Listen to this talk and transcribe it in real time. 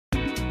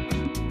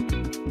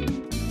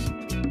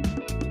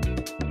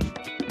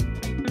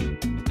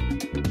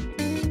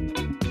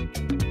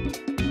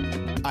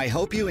I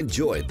hope you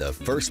enjoyed the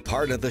first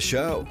part of the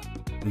show.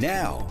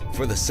 Now,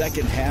 for the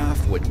second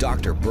half with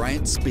Dr.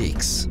 Bryant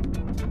Speaks.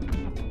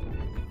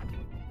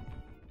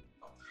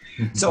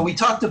 So we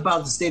talked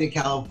about the state of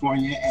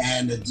California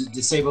and the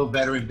Disabled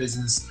Veteran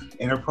Business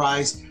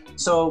Enterprise.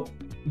 So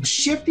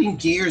shifting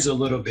gears a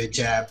little bit,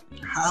 Jab,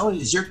 how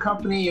is your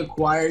company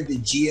acquired the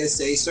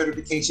GSA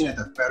certification at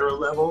the federal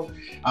level?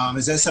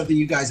 Is that something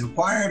you guys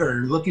acquired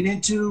or looking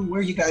into? Where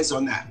are you guys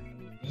on that?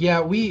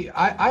 Yeah,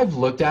 I've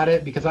looked at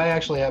it because I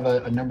actually have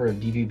a number of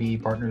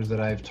DVB partners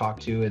that I've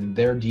talked to, and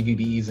their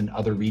DVBs in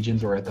other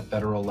regions or at the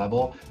federal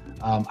level.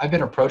 I've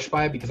been approached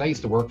by it because I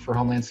used to work for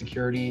Homeland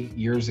Security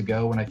years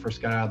ago when I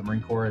first got out of the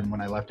Marine Corps and when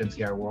I left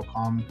NCI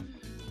WorldCom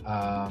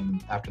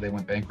after they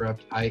went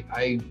bankrupt.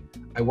 I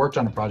worked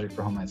on a project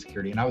for Homeland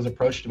Security, and I was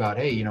approached about,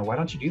 hey, why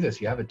don't you do this?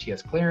 You have a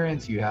TS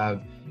clearance, you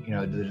have,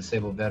 the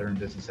Disabled Veteran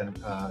Business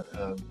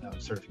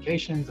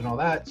certifications and all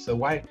that. So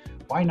why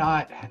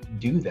not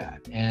do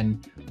that?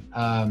 And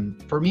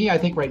for me, I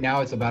think right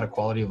now it's about a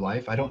quality of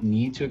life. I don't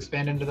need to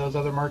expand into those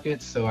other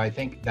markets. So I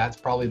think that's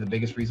probably the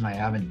biggest reason I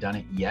haven't done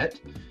it yet.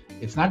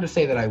 It's not to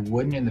say that I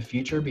wouldn't in the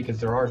future, because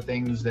there are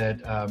things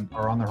that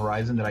are on the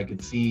horizon that I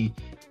could see,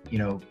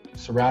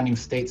 surrounding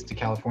states to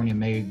California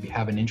may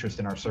have an interest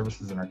in our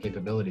services and our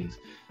capabilities.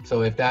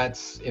 So if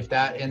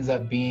that ends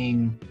up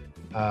being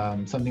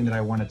something that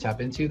I want to tap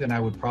into, then I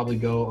would probably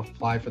go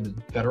apply for the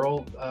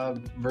federal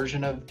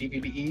version of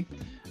DVBE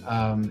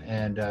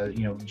and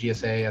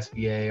GSA,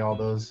 SBA, all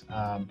those.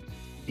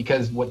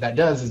 Because what that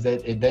does is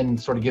that it then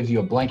sort of gives you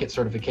a blanket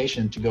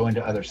certification to go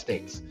into other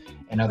states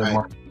and other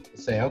markets.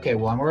 Say, okay,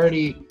 well, I'm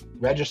already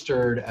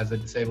registered as a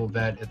disabled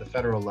vet at the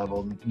federal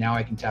level. Now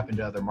I can tap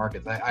into other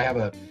markets. I have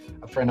a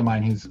friend of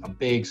mine who's a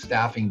big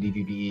staffing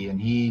DVBE, and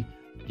he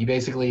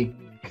basically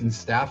can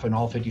staff in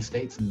all 50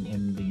 states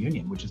in the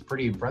union, which is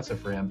pretty impressive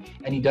for him.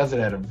 And he does it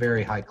at a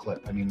very high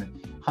clip. I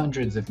mean,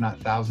 hundreds, if not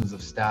thousands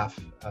of staff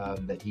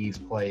that he's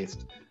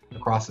placed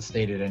across the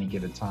state at any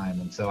given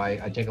time. And so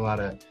I take a lot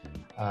of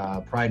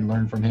pride and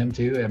learn from him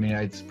too. I mean,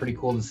 it's pretty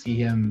cool to see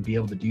him be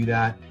able to do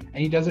that.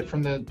 And he does it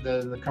from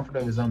the comfort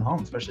of his own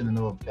home, especially in the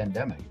middle of a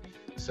pandemic.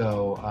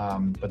 So,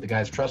 but the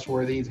guy's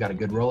trustworthy. He's got a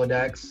good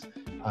Rolodex.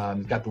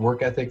 He's got the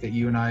work ethic that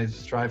you and I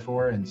strive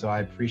for. And so I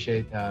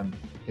appreciate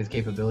his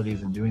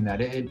capabilities in doing that.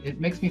 It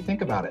makes me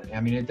think about it.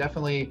 I mean, it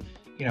definitely,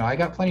 I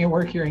got plenty of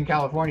work here in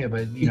California,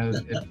 but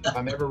if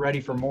I'm ever ready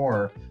for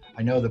more,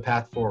 I know the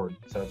path forward.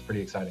 So it's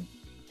pretty exciting.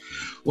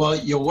 Well,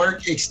 your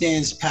work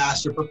extends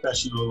past your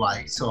professional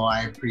life, so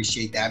I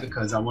appreciate that,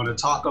 because I want to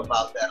talk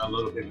about that a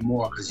little bit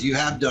more, because you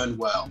have done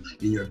well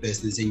in your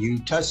business and you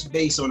touched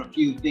base on a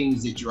few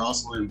things that you're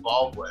also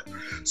involved with.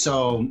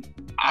 So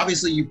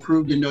obviously you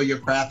proved to know your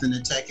craft in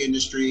the tech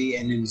industry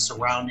and in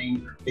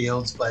surrounding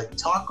fields, but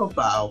talk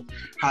about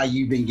how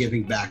you've been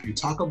giving back and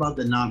talk about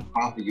the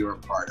nonprofit you're a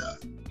part of.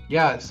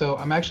 Yeah, so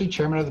I'm actually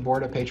chairman of the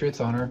board of Patriots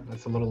Honor.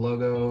 That's a little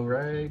logo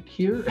right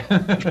here.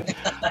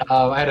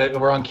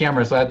 We're on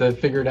camera, so I had to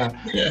figure it out.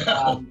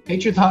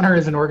 Patriots Honor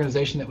is an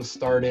organization that was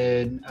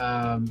started,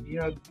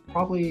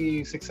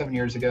 probably 6-7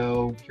 years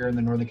ago here in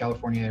the Northern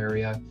California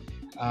area,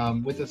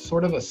 with a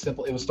sort of a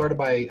simple. It was started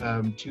by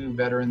two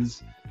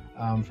veterans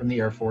from the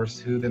Air Force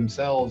who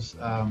themselves,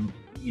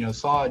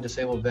 saw a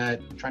disabled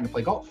vet trying to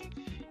play golf,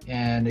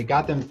 and it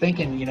got them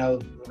thinking,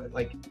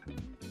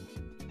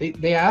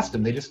 They asked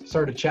him, they just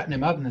started chatting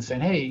him up and then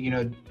saying, hey,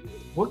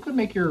 what could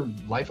make your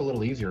life a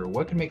little easier?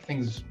 What could make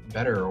things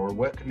better? Or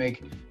what could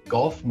make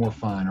golf more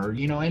fun? Or,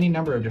 any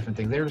number of different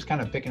things. They were just kind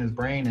of picking his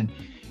brain. And,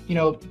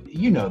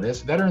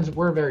 this, veterans,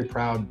 we're very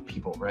proud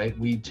people, right?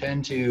 We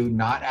tend to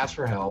not ask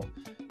for help,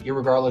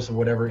 irregardless of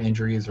whatever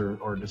injuries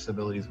or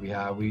disabilities we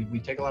have. We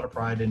take a lot of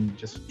pride in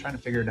just trying to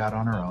figure it out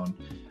on our own.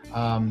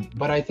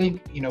 But I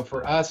think,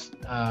 for us,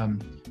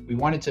 we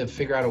wanted to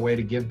figure out a way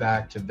to give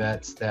back to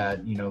vets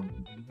that,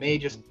 may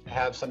just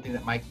have something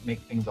that might make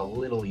things a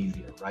little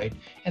easier, right?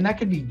 And that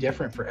could be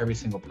different for every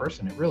single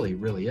person. It really,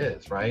 really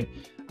is, right?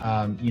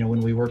 When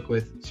we work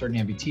with certain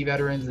amputee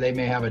veterans, they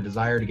may have a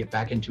desire to get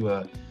back into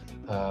a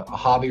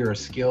hobby or a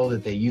skill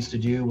that they used to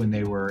do when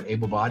they were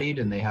able-bodied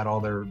and they had all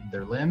their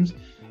limbs.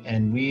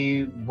 And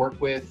we work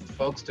with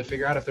folks to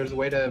figure out if there's a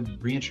way to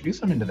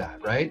reintroduce them into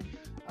that, right?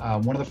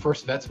 One of the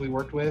first vets we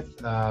worked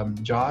with,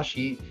 Josh,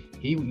 he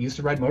used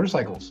to ride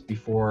motorcycles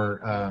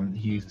before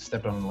he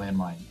stepped on the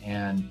landmine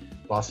and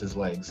lost his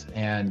legs.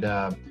 And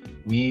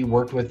we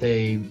worked with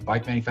a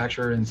bike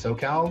manufacturer in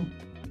SoCal,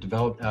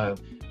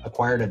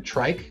 acquired a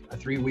trike, a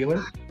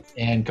 3-wheeler,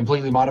 and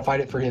completely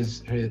modified it for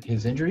his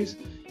injuries.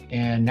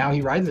 And now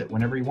he rides it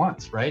whenever he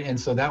wants, right? And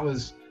so that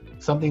was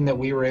something that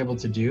we were able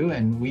to do.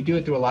 And we do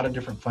it through a lot of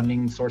different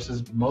funding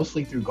sources,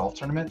 mostly through golf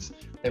tournaments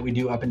that we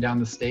do up and down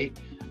the state.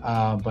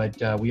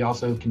 But we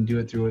also can do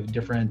it through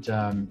different,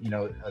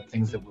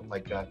 things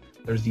that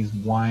there's these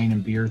wine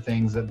and beer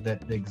things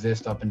that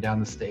exist up and down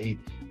the state.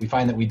 We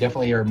find that we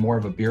definitely are more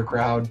of a beer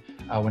crowd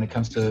when it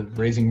comes to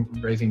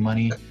raising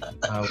money.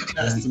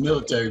 That's the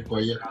military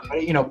for you.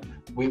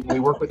 We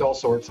work with all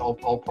sorts,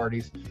 all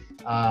parties.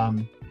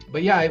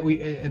 but yeah,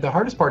 the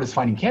hardest part is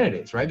finding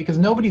candidates, right? Because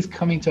nobody's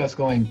coming to us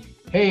going,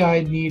 hey,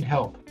 I need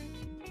help.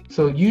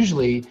 So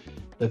usually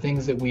the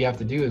things that we have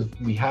to do is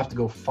we have to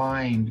go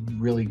find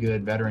really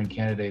good veteran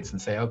candidates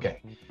and say,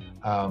 okay,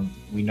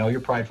 we know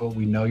you're prideful.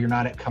 We know you're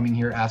not coming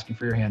here asking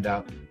for your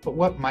handout, but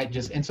what might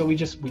just, and so we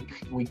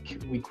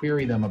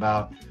query them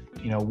about,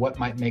 what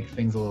might make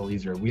things a little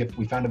easier.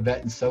 We found a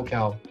vet in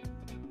SoCal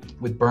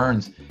with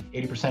burns,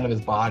 80% of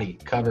his body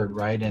covered,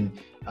 right? And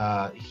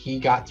he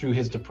got through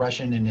his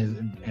depression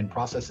and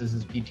processes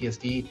his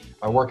PTSD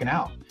by working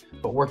out.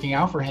 But working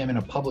out for him in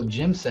a public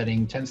gym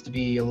setting tends to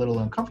be a little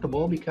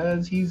uncomfortable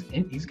because he's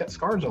got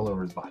scars all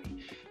over his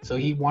body. So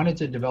he wanted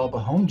to develop a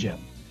home gym.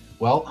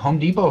 Well, Home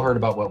Depot heard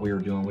about what we were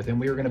doing with him.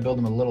 We were going to build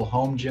him a little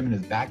home gym in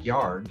his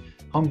backyard.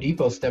 Home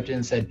Depot stepped in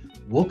and said,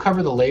 we'll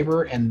cover the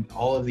labor and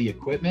all of the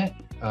equipment,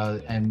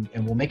 and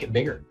we'll make it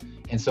bigger.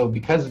 And so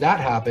because that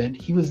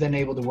happened, he was then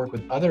able to work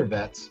with other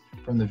vets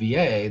from the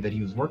VA that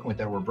he was working with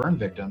that were burn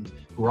victims,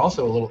 who were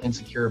also a little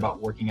insecure about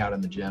working out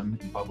in the gym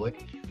in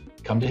public,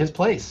 come to his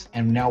place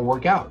and now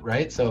work out,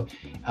 right? So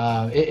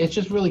it's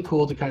just really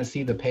cool to kind of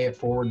see the pay it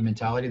forward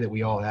mentality that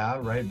we all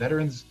have, right?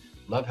 Veterans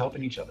love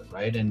helping each other,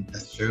 right? And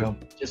that's true.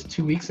 Just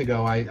 2 weeks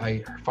ago,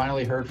 I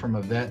finally heard from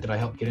a vet that I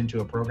helped get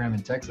into a program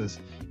in Texas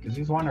because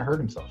he was wanting to hurt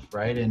himself,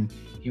 right? And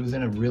he was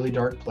in a really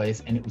dark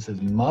place, and it was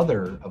his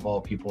mother, of all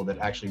people, that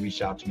actually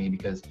reached out to me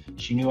because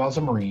she knew I was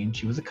a Marine.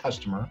 She was a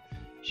customer.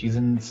 She's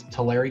in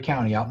Tulare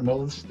County, out in the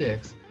middle of the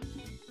sticks.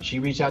 She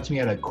reached out to me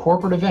at a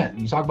corporate event.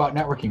 You talk about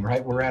networking,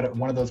 right? We're at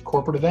one of those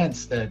corporate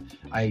events that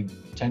I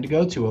tend to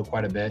go to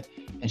quite a bit.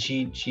 And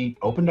she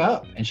opened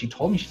up and she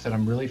told me, she said,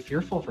 I'm really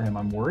fearful for him.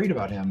 I'm worried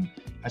about him.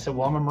 I said,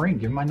 well, I'm a Marine.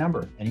 Give him my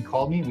number. And he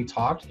called me and we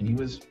talked, and he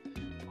was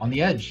on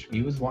the edge.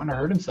 He was wanting to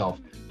hurt himself.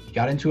 He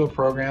got into a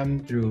program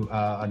through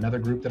another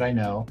group that I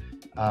know.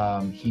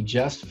 He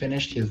just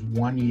finished his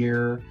 1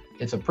 year.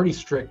 It's a pretty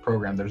strict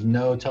program. There's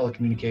no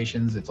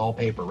telecommunications. It's all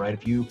paper, right?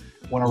 If you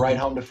want to write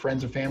home to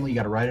friends or family, you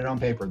got to write it on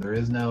paper. There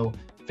is no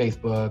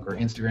Facebook or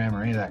Instagram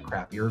or any of that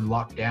crap. You're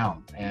locked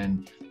down,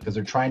 and because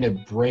they're trying to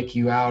break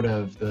you out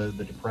of the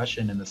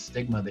depression and the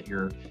stigma that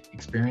you're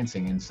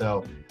experiencing. And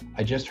so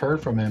I just heard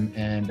from him,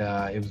 and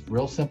it was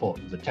real simple.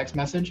 It was a text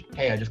message.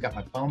 Hey, I just got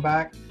my phone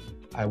back.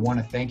 I want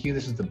to thank you.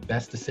 This is the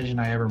best decision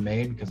I ever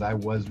made because I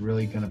was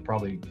really going to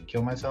probably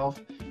kill myself,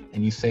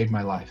 and you saved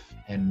my life.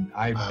 And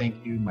I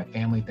thank you. My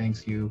family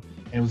thanks you.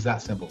 And it was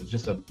that simple. It was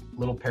just a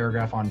little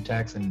paragraph on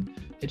text, and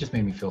it just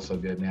made me feel so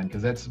good, man,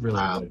 because that's really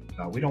what it's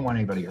about. We don't want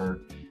anybody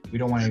hurt. We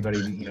don't want anybody,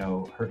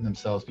 hurting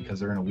themselves because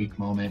they're in a weak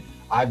moment.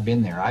 I've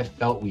been there. I've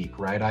felt weak,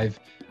 right? I've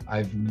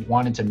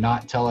wanted to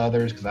not tell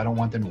others because I don't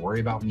want them to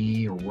worry about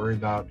me or worry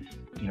about,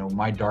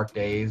 my dark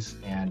days.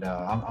 And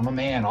I'm a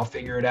man. I'll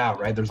figure it out,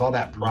 right? There's all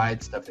that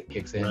pride stuff that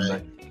kicks in. Right.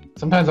 But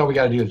sometimes all we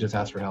got to do is just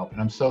ask for help.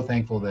 And I'm so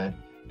thankful that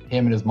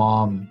him and his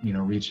mom,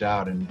 reached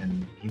out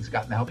and he's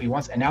gotten the help he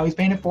wants. And now he's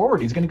paying it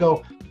forward. He's going to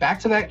go back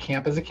to that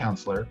camp as a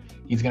counselor.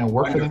 He's going to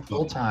work for them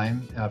full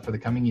time for the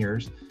coming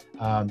years.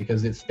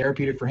 Because it's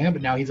therapeutic for him,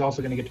 but now he's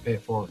also going to get to pay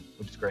it forward,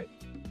 which is great.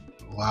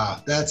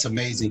 Wow, that's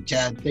amazing,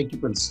 Chad. Thank you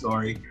for the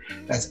story.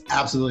 That's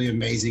absolutely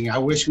amazing. I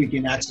wish we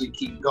can actually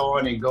keep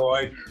going and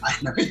going. I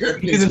know you're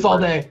do this all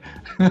day.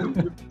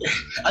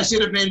 I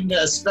should have made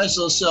a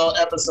special show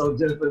episode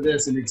just for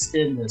this and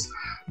extend this.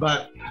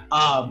 But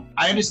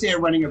I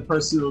understand running a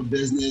personal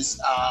business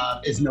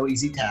is no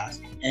easy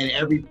task, and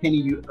every penny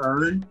you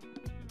earn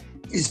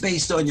is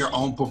based on your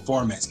own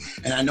performance.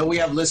 And I know we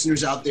have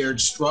listeners out there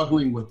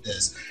struggling with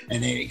this,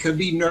 and it could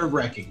be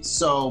nerve-wracking.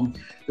 So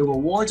the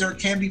rewards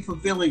can be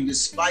fulfilling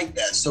despite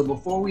that. So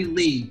before we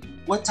leave,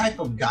 what type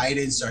of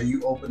guidance are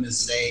you open to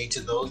say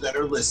to those that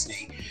are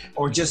listening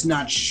or just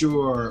not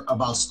sure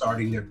about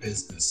starting their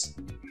business?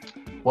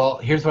 Well,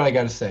 here's what I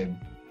got to say.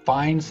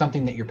 Find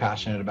something that you're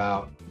passionate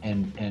about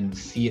and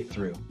see it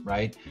through,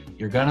 right?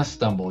 You're going to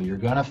stumble, you're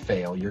going to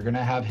fail, you're going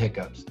to have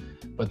hiccups.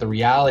 But the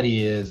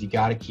reality is you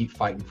got to keep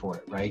fighting for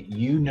it, right?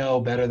 You know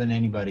better than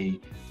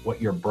anybody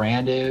what your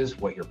brand is,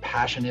 what your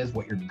passion is,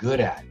 what you're good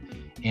at.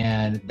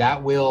 And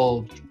that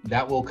will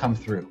come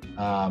through.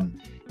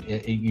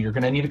 You're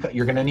going to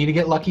need to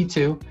get lucky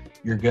too.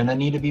 You're going to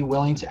need to be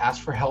willing to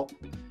ask for help.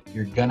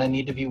 You're going to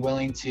need to be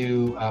willing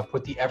to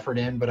put the effort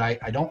in. But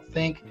I don't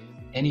think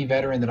any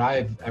veteran that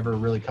I've ever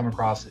really come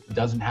across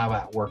doesn't have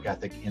that work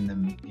ethic in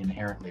them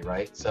inherently,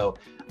 right? So,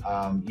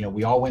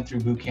 we all went through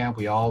boot camp.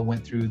 We all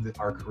went through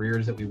our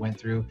careers that we went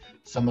through.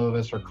 Some of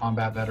us are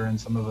combat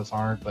veterans, some of us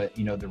aren't. But,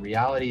 the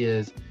reality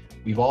is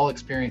we've all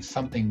experienced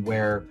something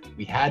where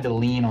we had to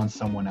lean on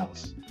someone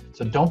else.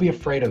 So don't be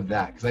afraid of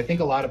that. Because I think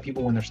a lot of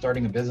people, when they're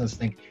starting a business,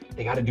 think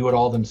they got to do it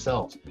all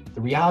themselves.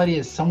 The reality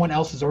is someone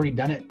else has already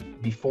done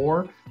it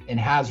before and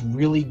has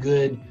really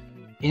good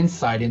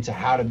insight into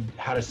how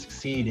to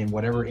succeed in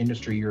whatever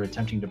industry you're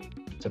attempting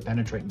to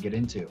penetrate and get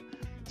into.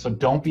 So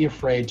don't be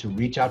afraid to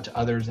reach out to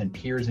others and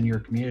peers in your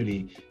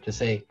community to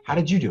say, how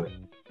did you do it?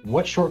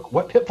 What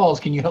pitfalls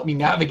can you help me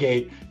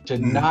navigate to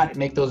not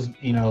make those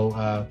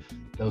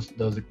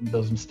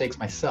mistakes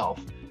myself?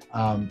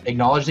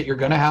 Acknowledge that you're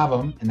going to have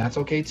them, and that's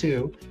okay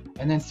too.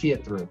 and then see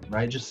it through,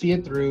 right? Just see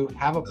it through,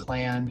 have a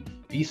plan,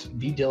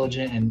 be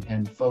diligent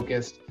and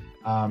focused,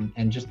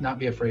 and just not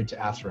be afraid to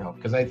ask for help.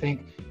 Because I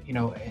think, you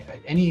know,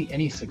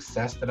 any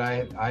success that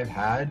I've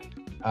had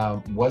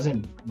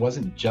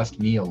wasn't just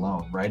me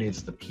alone, right?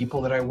 It's the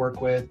people that I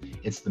work with,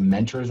 it's the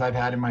mentors I've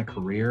had in my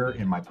career,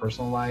 in my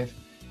personal life,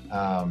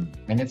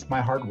 and it's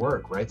my hard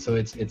work, right? So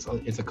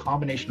it's a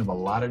combination of a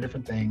lot of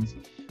different things.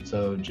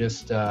 So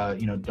just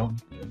you know,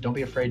 don't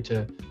be afraid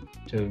to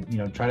you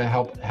know, try to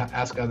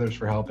ask others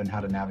for help and how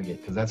to navigate,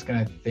 because that's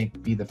going to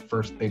be the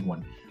first big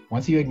one.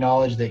 Once you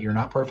acknowledge that you're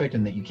not perfect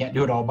and that you can't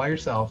do it all by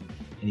yourself,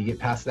 and you get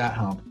past that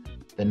hump,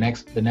 the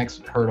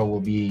next hurdle will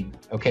be,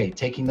 okay,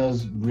 taking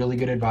those really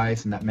good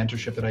advice and that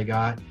mentorship that I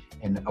got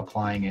and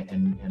applying it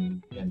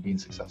and being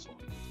successful.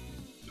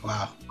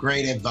 Wow,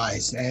 great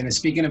advice. And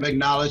speaking of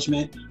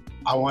acknowledgement,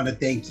 I want to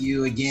thank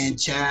you again,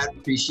 Chad.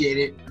 Appreciate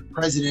it.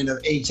 President of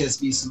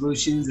HSB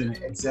Solutions and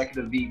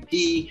Executive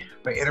VP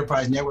for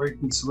Enterprise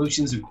Networking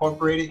Solutions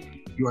Incorporated.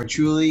 You are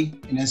truly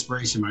an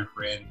inspiration, my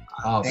friend.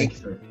 Oh, thank you,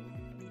 sir.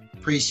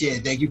 Appreciate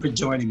it. Thank you for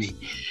joining me.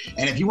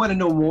 And if you want to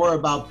know more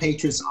about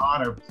Patriots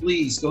Honor,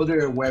 please go to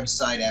their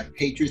website at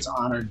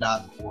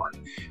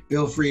patriotshonor.org.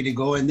 Feel free to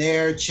go in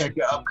there, check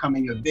your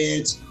upcoming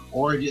events,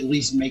 or at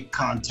least make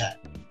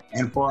contact.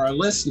 And for our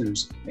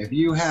listeners, if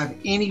you have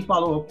any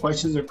follow-up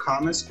questions or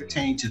comments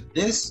pertaining to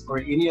this or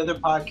any other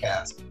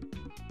podcast,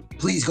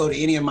 please go to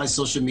any of my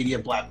social media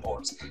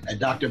platforms at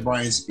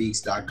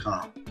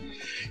drbrianspeaks.com.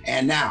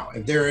 And now,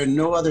 if there are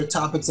no other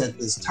topics at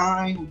this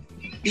time,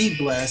 be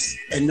blessed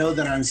and know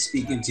that I'm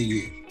speaking to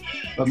you.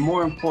 But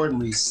more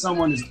importantly,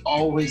 someone is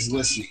always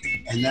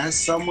listening, and that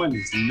someone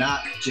is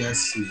not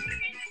just me.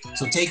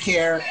 So take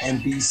care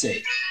and be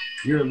safe.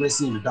 You're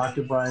listening to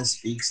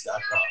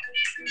drbrianspeaks.com.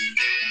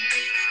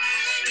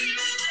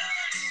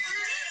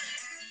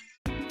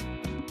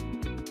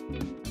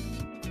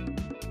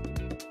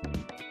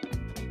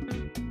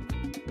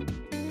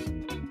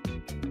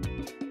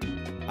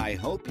 I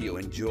hope you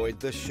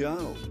enjoyed the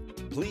show.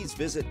 Please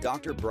visit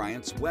Dr.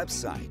 Bryant's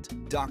website,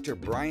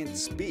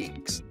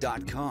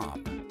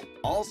 drbriantspeaks.com.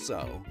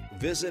 Also,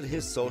 visit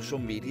his social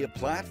media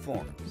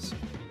platforms,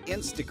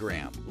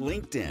 Instagram,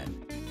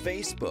 LinkedIn,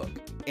 Facebook,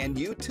 and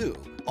YouTube,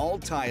 all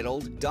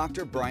titled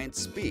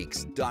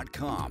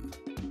drbriantspeaks.com.